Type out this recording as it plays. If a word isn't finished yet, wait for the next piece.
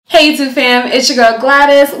Hey YouTube fam, it's your girl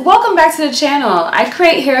Gwladys. Welcome back to the channel. I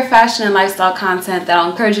create hair, fashion, and lifestyle content that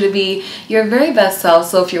will encourage you to be your very best self.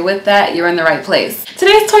 So if you're with that, you're in the right place.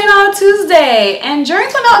 Today's $20 Tuesday, and during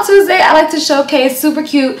 $20 Tuesday, I like to showcase super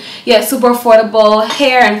cute yet super affordable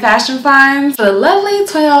hair and fashion finds for the lovely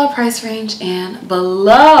 $20 price range and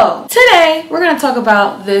below. Today, we're going to talk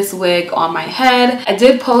about this wig on my head. I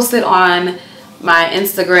did post it on my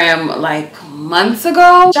Instagram like months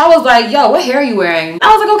ago. I was like, yo, what hair are you wearing?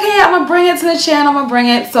 I was like, okay, I'm gonna bring it to the channel, I'm gonna bring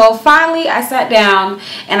it. So finally I sat down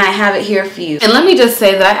and I have it here for you. And let me just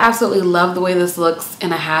say that I absolutely love the way this looks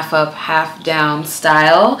in a half up, half down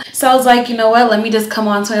style. So I was like, you know what, let me just come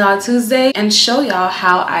on $20 Tuesday and show y'all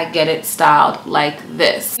how I get it styled like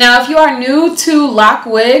this. Now, if you are new to lock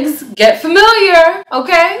wigs, get familiar,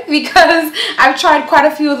 okay? Because I've tried quite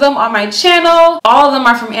a few of them on my channel. All of them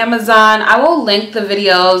are from Amazon. I will link the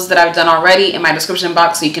videos that I've done already in my description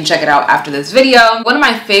box so you can check it out after this video. One of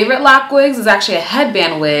my favorite lock wigs is actually a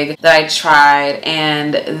headband wig that I tried,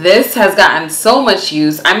 and this has gotten so much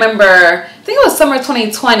use. I remember, I think it was summer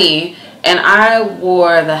 2020, and I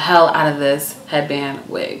wore the hell out of this headband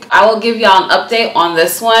wig. I will give y'all an update on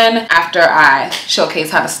this one after I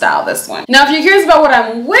showcase how to style this one. Now, if you're curious about what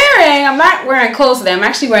I'm wearing, I'm not wearing clothes today. I'm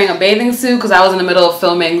actually wearing a bathing suit because I was in the middle of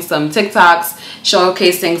filming some TikToks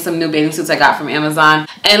showcasing some new bathing suits I got from Amazon.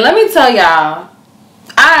 And let me tell y'all,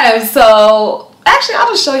 I am so, actually I'll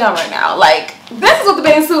just show y'all right now. Like, this is what the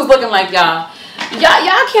bathing suit is looking like, y'all.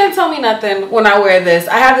 Y'all can't tell me nothing when I wear this.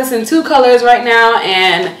 I have this in 2 colors right now,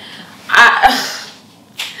 and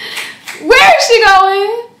where is she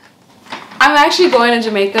going? I'm actually going to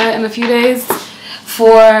Jamaica in a few days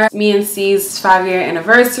for me and C's 5-year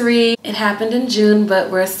anniversary. It happened in June,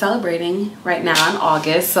 but we're celebrating right now in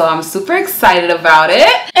August, so I'm super excited about it.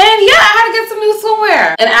 And yeah, I had to get some new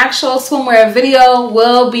swimwear. An actual swimwear video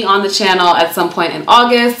will be on the channel at some point in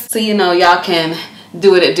August, so you know y'all can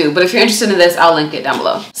do what it do. But if you're interested in this, I'll link it down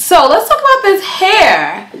below. So let's talk about this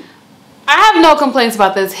hair. I have no complaints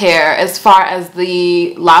about this hair as far as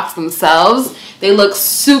the locks themselves. They look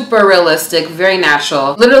super realistic, very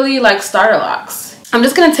natural, literally like starter locks. I'm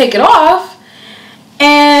just gonna take it off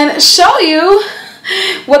and show you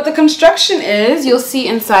what the construction is. You'll see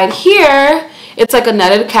inside here, it's like a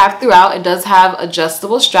netted cap throughout. It does have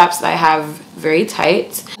adjustable straps that I have very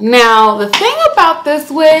tight. Now, the thing about this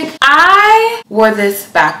wig, I wore this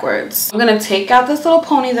backwards. I'm gonna take out this little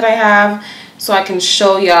pony that I have so I can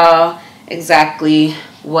show y'all exactly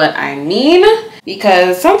what I mean,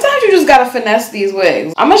 because sometimes you just gotta finesse these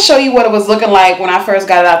wigs. I'm gonna show you what it was looking like when I first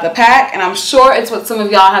got it out the pack, and I'm sure it's what some of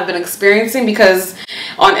y'all have been experiencing, because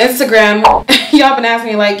on Instagram y'all been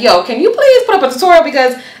asking me like, yo, can you please put up a tutorial,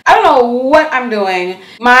 because I don't know what I'm doing.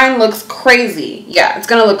 Mine looks crazy. Yeah, it's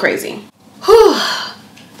gonna look crazy. Whew.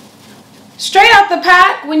 Straight out the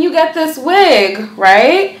pack, when you get this wig,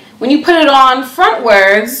 right, when you put it on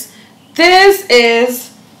frontwards, this is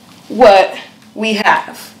what we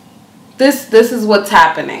have. This is what's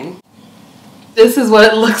happening. This is what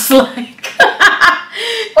it looks like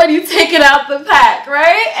when you take it out the pack,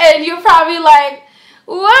 right? And you're probably like,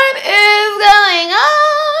 what is going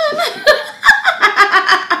on?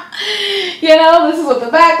 You know, this is what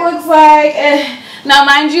the back looks like. And now,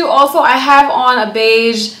 mind you, also I have on a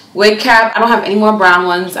beige wig cap. I don't have any more brown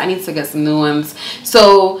ones. I need to get some new ones.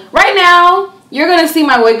 So right now, you're gonna see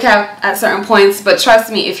my wig cap at certain points, but trust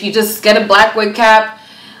me, if you just get a black wig cap,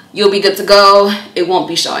 you'll be good to go. It won't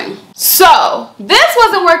be showing. So this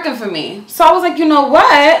wasn't working for me. So I was like, you know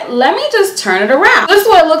what? Let me just turn it around. This is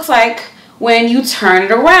what it looks like when you turn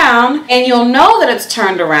it around, and you'll know that it's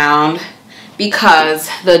turned around because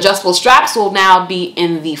the adjustable straps will now be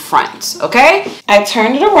in the front, okay? I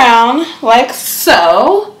turned it around like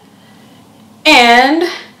so, and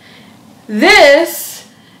this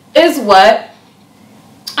is what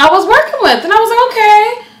I was working with, and I was like,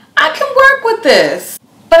 okay, I can work with this,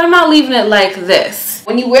 but I'm not leaving it like this.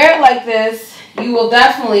 When you wear it like this, you will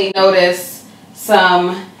definitely notice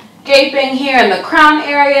some gaping here in the crown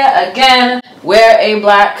area. Again, wear a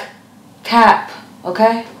black cap,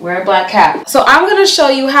 okay? Wear a black cap. So I'm gonna show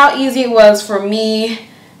you how easy it was for me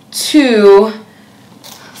to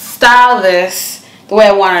style this the way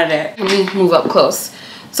I wanted it. Let me move up close.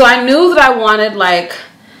 So I knew that I wanted like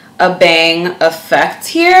a bang effect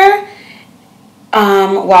here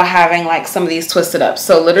while having like some of these twisted up.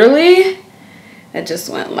 So literally it just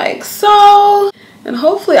went like so, and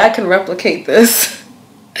hopefully I can replicate this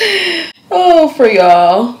for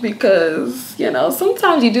y'all, because you know,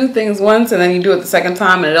 sometimes you do things once and then you do it the second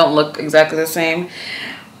time and it don't look exactly the same.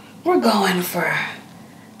 We're going for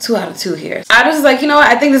 2 out of 2 here. I just was like, you know what,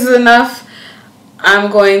 I think this is enough.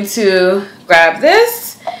 I'm going to grab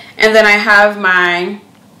this And then I have my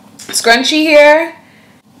scrunchie here.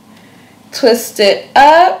 Twist it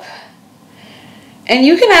up. And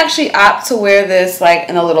you can actually opt to wear this like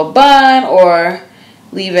in a little bun or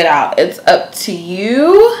leave it out. It's up to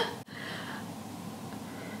you.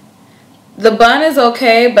 The bun is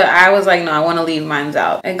okay, but I was like, no, I want to leave mine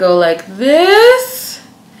out. I go like this.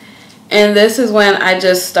 And this is when I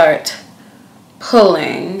just start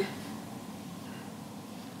pulling.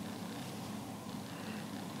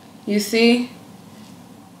 You see?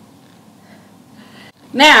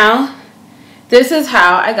 Now, this is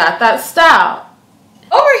how I got that style.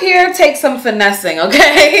 Over here, take some finessing,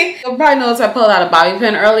 okay? You'll probably notice I pulled out a bobby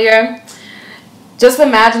pin earlier. Just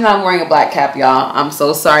imagine that I'm wearing a black cap, y'all. I'm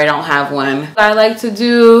so sorry I don't have one. What I like to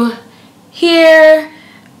do here,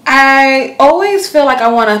 I always feel like I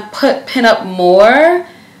want to pin up more.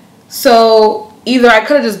 So either I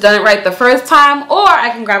could have just done it right the first time, or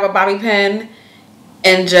I can grab a bobby pin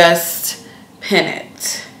and just pin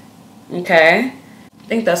it, okay? I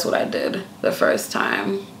think that's what I did the first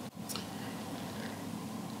time.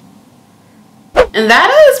 And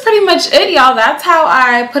that is pretty much it, y'all. That's how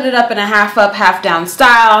I put it up in a half up, half down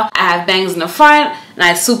style. I have bangs in the front and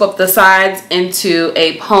I swoop up the sides into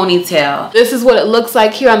a ponytail. This is what it looks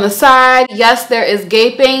like here on the side. Yes, there is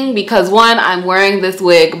gaping because one, I'm wearing this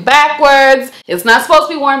wig backwards. It's not supposed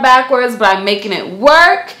to be worn backwards, but I'm making it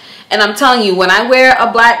work. And I'm telling you, when I wear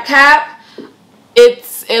a black cap,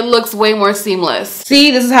 it looks way more seamless.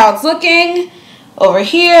 See, this is how it's looking over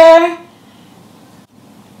here.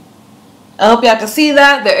 I hope y'all can see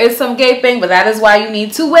that. There is some gaping, but that is why you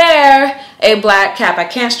need to wear a black cap. I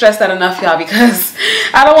can't stress that enough, y'all, because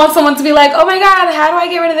I don't want someone to be like, oh my God, how do I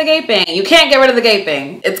get rid of the gaping? You can't get rid of the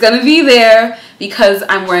gaping. It's gonna be there because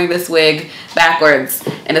I'm wearing this wig backwards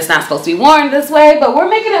and it's not supposed to be worn this way, but we're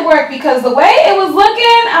making it work because the way it was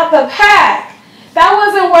looking out the pack, that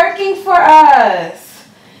wasn't working for us.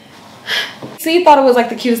 See, thought it was like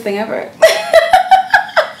the cutest thing ever.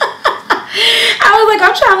 I was like,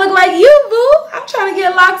 I'm trying to look like you, boo. I'm trying to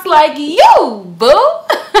get locks like you, boo.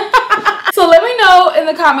 So let me know in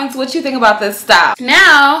the comments what you think about this style.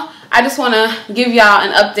 Now, I just want to give y'all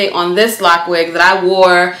an update on this lock wig that I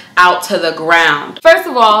wore out to the ground. First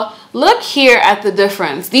of all, look here at the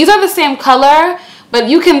difference. These are the same color, but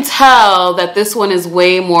you can tell that this one is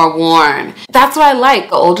way more worn. That's what I like.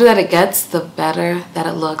 The older that it gets, the better that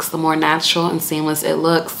it looks, the more natural and seamless it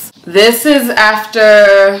looks. This is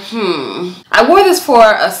after, I wore this for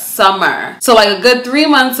a summer. So like a good 3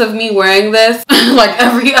 months of me wearing this like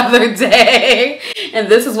every other day. And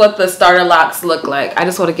this is what the starter locks look like. I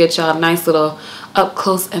just want to get y'all a nice little up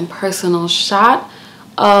close and personal shot.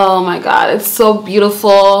 Oh my God, it's so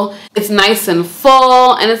beautiful. It's nice and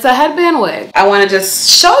full and it's a headband wig. I want to just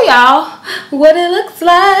show y'all what it looks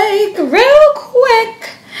like real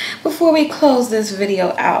quick before we close this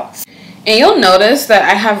video out. And you'll notice that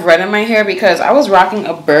I have red in my hair because I was rocking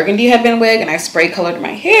a burgundy headband wig and I spray colored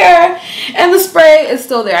my hair and the spray is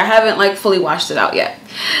still there. I haven't like fully washed it out yet.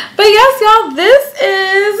 But yes, y'all, this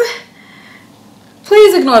is,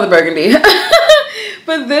 please ignore the burgundy.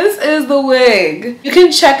 But this is the wig. You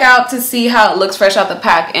can check out to see how it looks fresh out the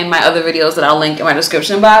pack in my other videos that I'll link in my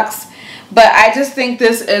description box. But I just think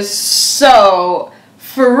this is so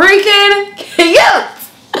freaking cute.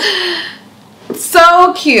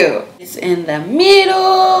 So cute. It's in the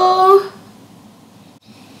middle.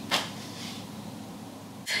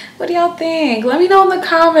 What do y'all think? Let me know in the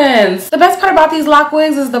comments. The best part about these lock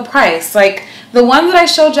wigs is the price. Like the one that I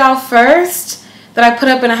showed y'all first that I put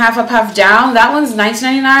up in a half up, half down, that one's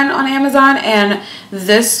 $19.99 on Amazon, and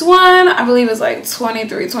this one I believe is like $23,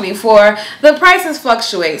 $24. The prices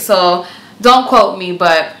fluctuate, so don't quote me,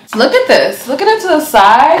 but look at this. Look at it to the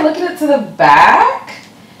side, look at it to the back.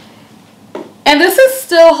 And this is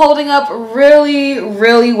still holding up really,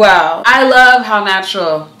 really well. I love how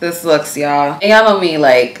natural this looks, y'all. And y'all know me,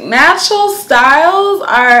 like, natural styles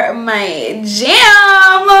are my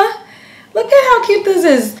jam. Look at how cute this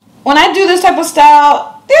is. When I do this type of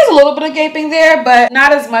style, there's a little bit of gaping there, but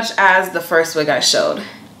not as much as the first wig I showed.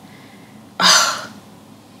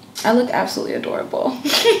 I look absolutely adorable.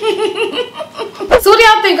 So what do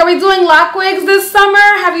y'all think? Are we doing lock wigs this summer?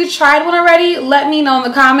 Have you tried one already? Let me know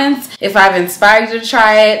in the comments if I've inspired you to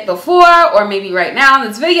try it before or maybe right now in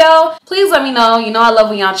this video. Please let me know. You know I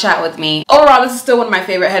love when y'all chat with me. Overall, this is still one of my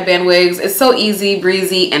favorite headband wigs. It's so easy,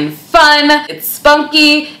 breezy, and fun, it's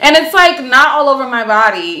spunky, and it's like not all over my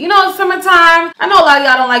body. You know, it's summertime. I know a lot of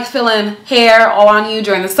y'all don't like feeling hair all on you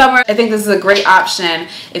during the summer. I think this is a great option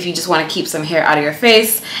if you just want to keep some hair out of your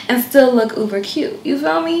face and still look uber cute. You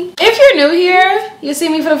feel me? If you're new here, you see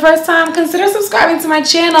me for the first time, consider subscribing to my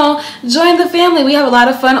channel. Join the family. We have a lot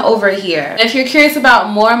of fun over here. If you're curious about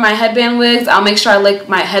more of my headband wigs, I'll make sure I link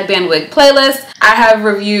my headband wig playlist. I have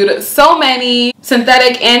reviewed so many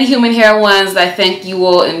synthetic and human hair ones that I think you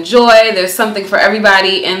will enjoy. There's something for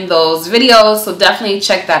everybody in those videos, so definitely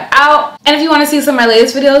check that out. And if you want to see some of my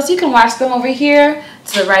latest videos, you can watch them over here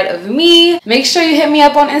to the right of me. Make sure you hit me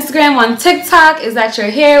up on Instagram, on TikTok. Is That Your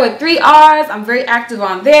Hair with 3 R's. I'm very active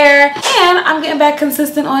on there, and I'm getting back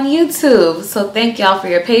consistent on YouTube. So thank y'all for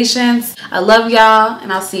your patience. I love y'all,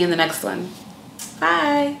 and I'll see you in the next one.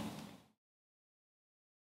 Bye.